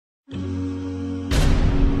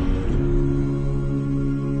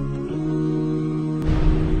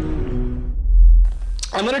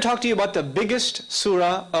I'm going to talk to you about the biggest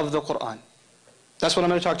surah of the Quran. That's what I'm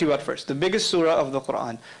going to talk to you about first. The biggest surah of the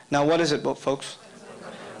Quran. Now what is it, folks?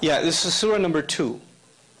 Yeah, this is surah number 2.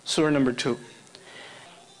 Surah number 2.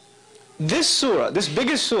 This surah, this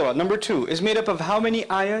biggest surah, number 2, is made up of how many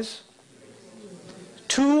ayahs?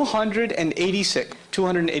 286.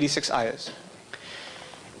 286 ayahs.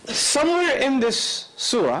 Somewhere in this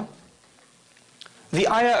surah, the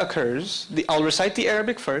ayah occurs, I'll recite the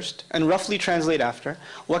Arabic first and roughly translate after.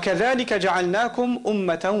 وَكَذَلِكَ جَعَلْنَاكُمْ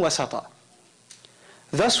أُمَّةً وَسَطًا.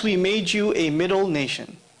 Thus we made you a middle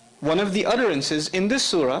nation. One of the utterances in this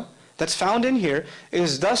surah that's found in here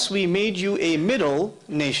is, thus we made you a middle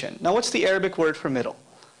nation. Now what's the Arabic word for middle?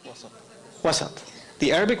 Wasat.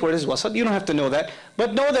 The Arabic word is wasat. You don't have to know that.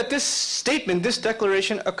 But know that this statement, this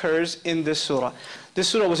declaration occurs in this surah. This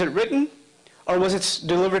surah, was it written or was it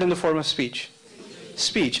delivered in the form of speech?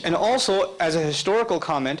 Speech. And also, as a historical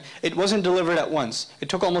comment, it wasn't delivered at once. It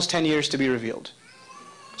took almost 10 years to be revealed.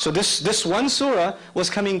 So this one surah was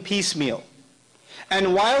coming piecemeal.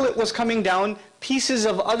 And while it was coming down, pieces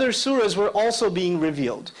of other surahs were also being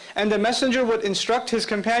revealed. And the messenger would instruct his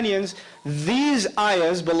companions, these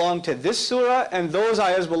ayahs belong to this surah and those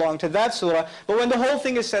ayahs belong to that surah. But when the whole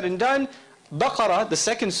thing is said and done, Baqarah, the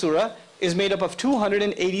second surah, is made up of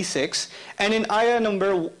 286. And in ayah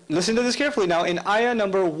number, listen to this carefully now, in ayah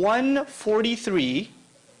number 143,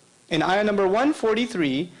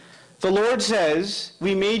 the Lord says,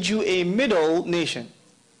 we made you a middle nation.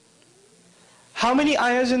 How many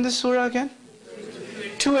ayahs in this surah again?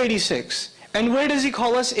 286. And where does He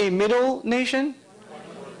call us a middle nation?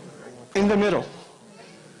 In the middle.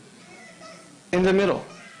 In the middle.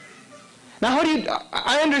 Now how do you,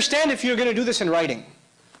 I understand if you're going to do this in writing.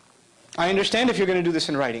 I understand if you're going to do this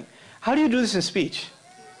in writing. How do you do this in speech?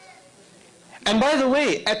 And by the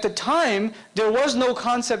way, at the time, there was no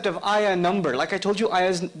concept of ayah number. Like I told you,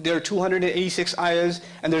 ayahs, there are 286 ayahs,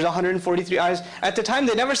 and there's 143 ayahs. At the time,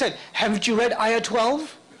 they never said, haven't you read ayah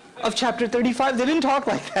 12 of chapter 35? They didn't talk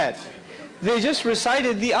like that. They just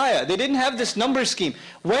recited the ayah. They didn't have this number scheme.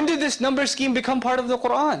 When did this number scheme become part of the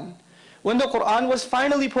Quran? When the Quran was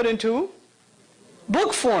finally put into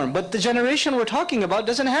book form. But the generation we're talking about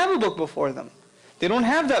doesn't have a book before them. They don't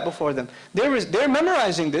have that before them. They're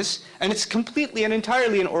memorizing this, and it's completely and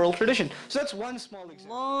entirely an oral tradition. So that's one small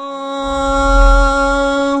example.